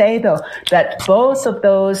want to say, though, that both of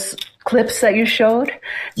those clips that you showed,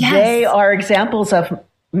 yes, they are examples of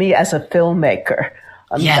me as a filmmaker.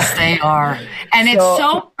 Yes, they are. And it's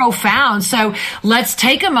so profound. So let's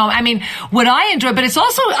take a moment. I mean, what I enjoy, but it's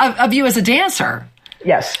also of you as a dancer.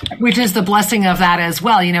 Yes. Which is the blessing of that as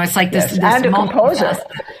well. You know, it's like this. And a composer.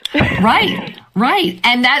 Right.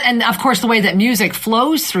 And of course, the way that music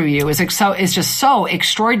flows through you is just so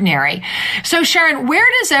extraordinary. So Sharron, where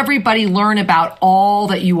does everybody learn about all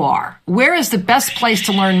that you are? Where is the best place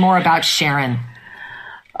to learn more about Sharron?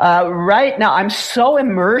 Right now, I'm so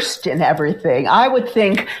immersed in everything. I would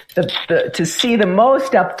think to see the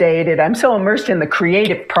most updated, I'm so immersed in the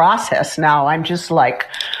creative process now. I'm just like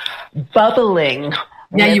bubbling.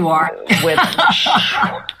 Yeah, you are.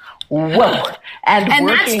 Whoa. And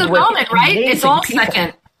that's the moment, right? It's all people.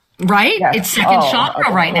 Second. Right? Yes. It's second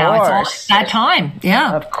chakra right now. It's all that time.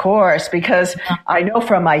 Yeah. Of course, because I know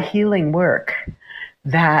from my healing work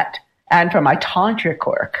and from my tantric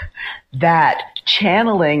work, that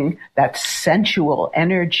channeling that sensual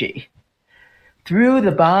energy through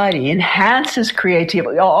the body enhances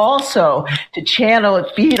creativity. Also, to channel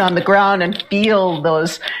it, feet on the ground and feel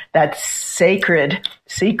that sacred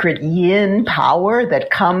yin power that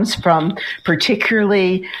comes from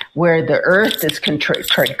particularly where the earth is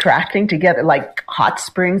contracting together like hot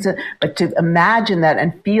springs. But to imagine that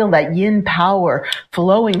and feel that yin power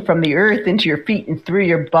flowing from the earth into your feet and through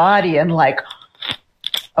your body and like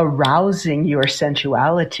arousing your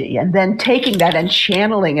sensuality, and then taking that and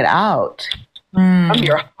channeling it out from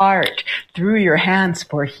your heart through your hands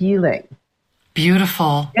for healing.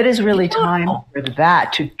 Beautiful. It is really time for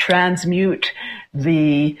that, to transmute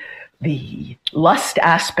the lust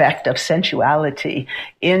aspect of sensuality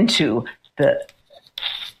into the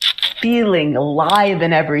feeling alive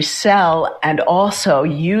in every cell, and also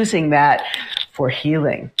using that for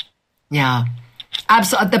healing. Yeah.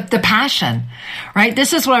 Absolutely. The passion, right?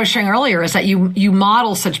 This is what I was sharing earlier, is that you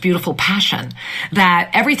model such beautiful passion, that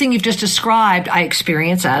everything you've just described, I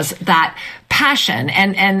experience as that passion.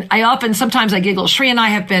 And sometimes I giggle. Shri and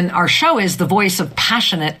I our show is the voice of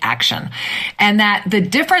passionate action. And that the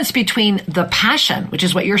difference between the passion, which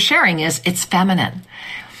is what you're sharing, is it's feminine,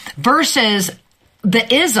 versus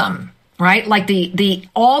the ism. Right? Like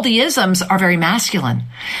all the isms are very masculine,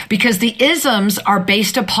 because the isms are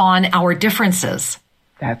based upon our differences.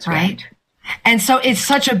 That's right. And so it's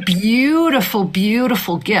such a beautiful,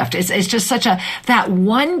 beautiful gift. It's just that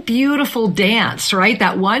one beautiful dance, right?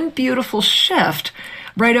 That one beautiful shift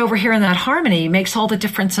right over here in that harmony makes all the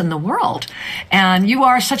difference in the world. And you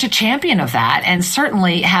are such a champion of that, and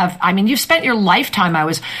certainly you've spent your lifetime. I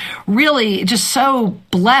was really just so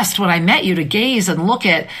blessed when I met you to gaze and look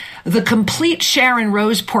at the complete Sharron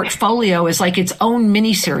Rose portfolio is like its own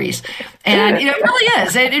miniseries. And it really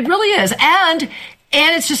is. It really is. And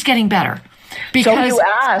it's just getting better. Because, so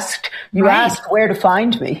you asked where to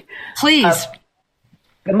find me. Please.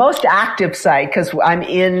 The most active site, because I'm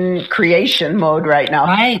in creation mode right now.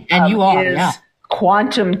 Right, and you are, is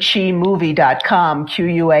quantumchimovie.com,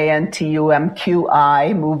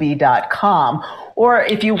 QUANTUMQI movie.com. Or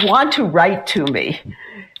if you want to write to me,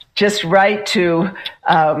 just write to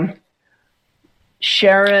Sharron,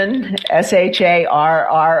 SHARRON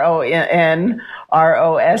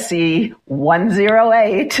ROSE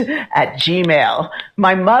 108 at Gmail.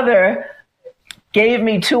 My mother gave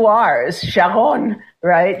me 2 R's, Sharron,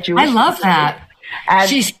 right? Jewish. I love that. And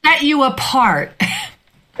she set you apart.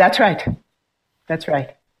 That's right. That's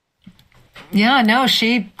right. Yeah, no,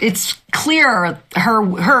 it's clear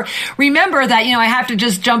her, remember that, I have to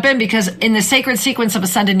just jump in, because in the sacred sequence of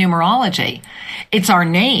ascended numerology, it's our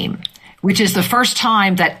name, which is the first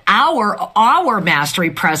time that our mastery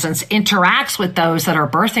presence interacts with those that are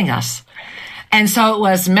birthing us. And so it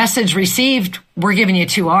was message received. We're giving you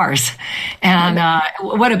 2 R's. And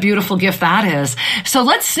what a beautiful gift that is. So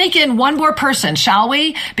let's sneak in one more person, shall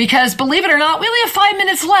we? Because believe it or not, we only have 5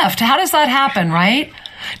 minutes left. How does that happen, right?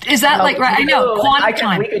 Is that right? I know, quantum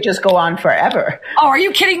time. We could just go on forever. Oh, are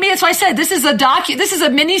you kidding me? That's why I said this is a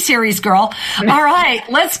mini series, girl. All right,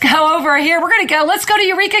 let's go over here. Let's go to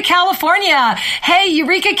Eureka, California. Hey,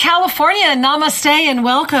 Eureka, California, namaste and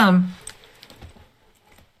welcome.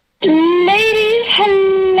 Ladies,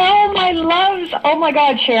 hello, my loves. Oh my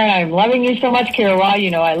God, Sharon, I'm loving you so much. Kira,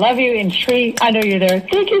 you know I love you. And Sri, I know you're there.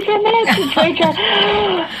 Thank you so much. It's Rachel.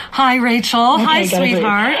 Hi, Rachel. Okay, hi,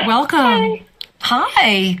 sweetheart. Welcome.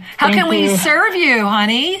 Hi. How can we serve you,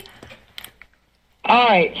 honey? All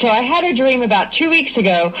right. So I had a dream about 2 weeks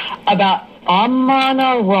ago about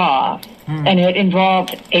Amana Ra, and it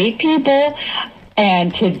involved 8 people.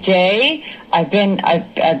 And today I've been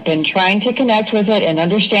trying to connect with it and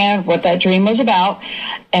understand what that dream was about.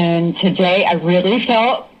 And today I really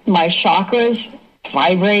felt my chakras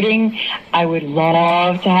vibrating. I would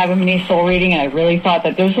love to have a mini soul reading, and I really thought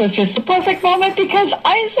that this was just the perfect moment because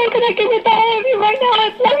I'm so connected with all of you right now. I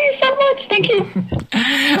love you so much. Thank you.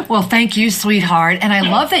 Well, thank you, sweetheart. And I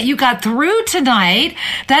love that you got through tonight.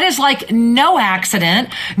 That is like no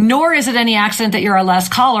accident, nor is it any accident that you're a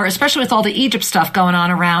last caller, especially with all the Egypt stuff going on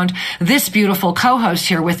around this beautiful co-host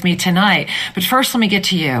here with me tonight. But first, let me get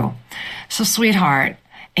to you. So, sweetheart,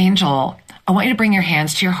 Angel, I want you to bring your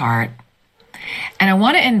hands to your heart. And I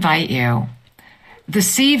want to invite you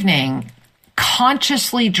this evening,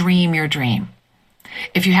 consciously dream your dream.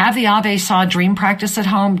 If you have the Ave Sa dream practice at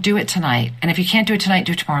home, do it tonight. And if you can't do it tonight,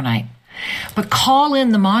 do it tomorrow night. But call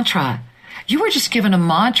in the mantra. You were just given a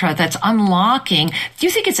mantra that's unlocking. Do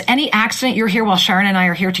you think it's any accident you're here while Sharon and I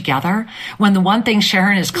are here together? When the one thing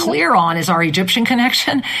Sharon is clear on is our Egyptian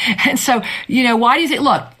connection. And so, why do you think,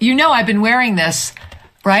 look, I've been wearing this.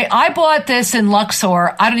 Right? I bought this in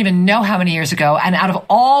Luxor, I don't even know how many years ago. And out of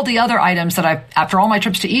all the other items that after all my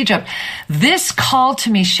trips to Egypt, this called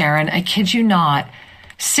to me, Sharon, I kid you not,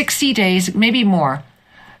 60 days, maybe more,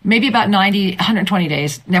 maybe about 90, 120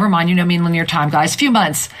 days. Never mind. You know me in linear time, guys, a few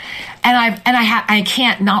months. And I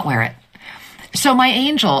can't not wear it. So my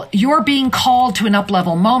angel, you're being called to an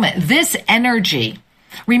up-level moment. This energy,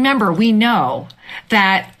 remember, we know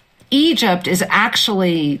that Egypt is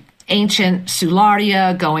actually ancient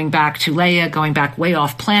Sularia, going back to Leia, going back way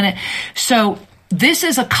off planet. So this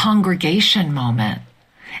is a congregation moment.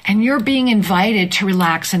 And you're being invited to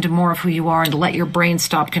relax into more of who you are and to let your brain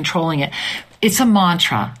stop controlling it. It's a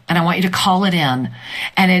mantra, and I want you to call it in.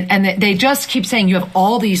 And they just keep saying you have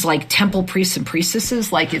all these like temple priests and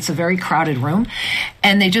priestesses, like it's a very crowded room.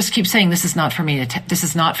 And they just keep saying, this is not for me, this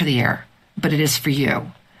is not for the air, but it is for you.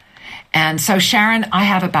 And so, Sharon, I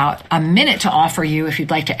have about a minute to offer you if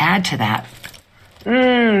you'd like to add to that.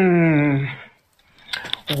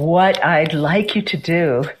 What I'd like you to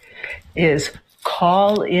do is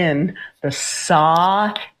call in the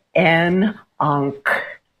Sa En Ankh.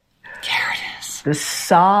 There it is. The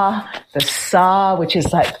Sa, which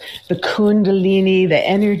is like the Kundalini, the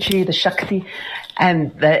energy, the Shakti,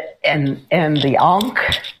 and the Ankh.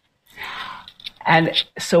 And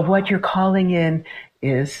so what you're calling in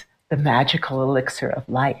is the magical elixir of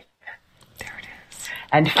life. There it is.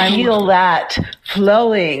 And feel that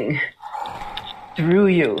flowing through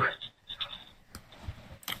you.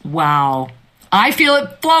 Wow. I feel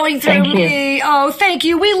it flowing through me. Oh, thank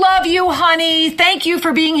you. We love you, honey. Thank you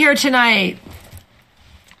for being here tonight.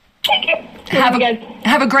 Thank you.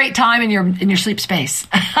 Have a great time in your sleep space.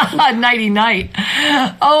 Nighty night.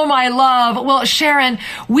 Oh, my love. Well, Sharon,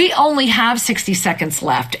 we only have 60 seconds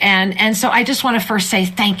left. And so I just want to first say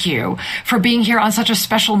thank you for being here on such a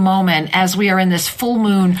special moment as we are in this full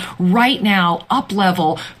moon right now, up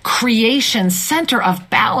level, creation, center of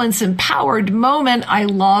balance, empowered moment. I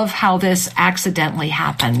love how this accidentally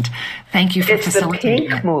happened. Thank you for facilitating it.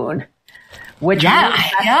 It's the pink moon, which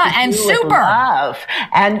and super love.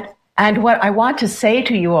 And what I want to say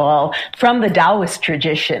to you all from the Taoist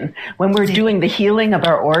tradition, when we're doing the healing of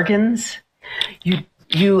our organs, you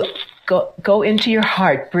go into your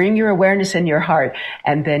heart, bring your awareness in your heart,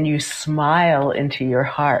 and then you smile into your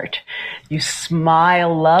heart. You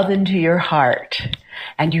smile love into your heart,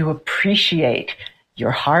 and you appreciate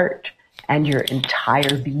your heart and your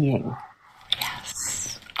entire being.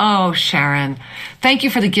 Yes. Oh, Sharon, thank you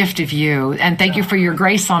for the gift of you, and thank you for your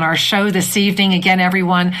grace on our show this evening. Again,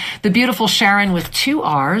 everyone, the beautiful Sharron with 2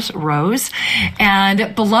 R's, Rose,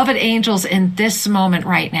 and beloved angels in this moment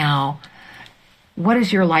right now. What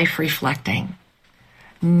is your life reflecting?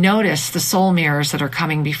 Notice the soul mirrors that are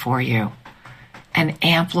coming before you and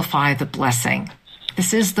amplify the blessing.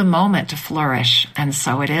 This is the moment to flourish, and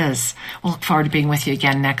so it is. We'll look forward to being with you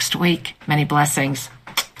again next week. Many blessings.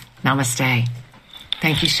 Namaste.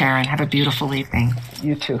 Thank you, Sharron. Have a beautiful evening.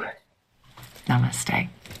 You too. Namaste.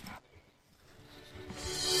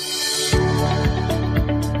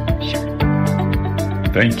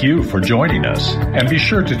 Thank you for joining us, and be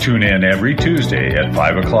sure to tune in every Tuesday at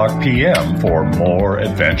 5 o'clock p.m. for more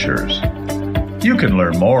adventures. You can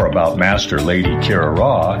learn more about Master Lady Kira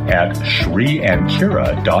Ra at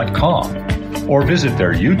shriandkira.com or visit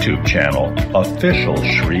their YouTube channel, Official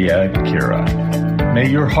Shri and Kira. May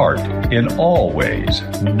your heart in all ways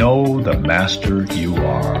know the Master you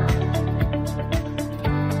are.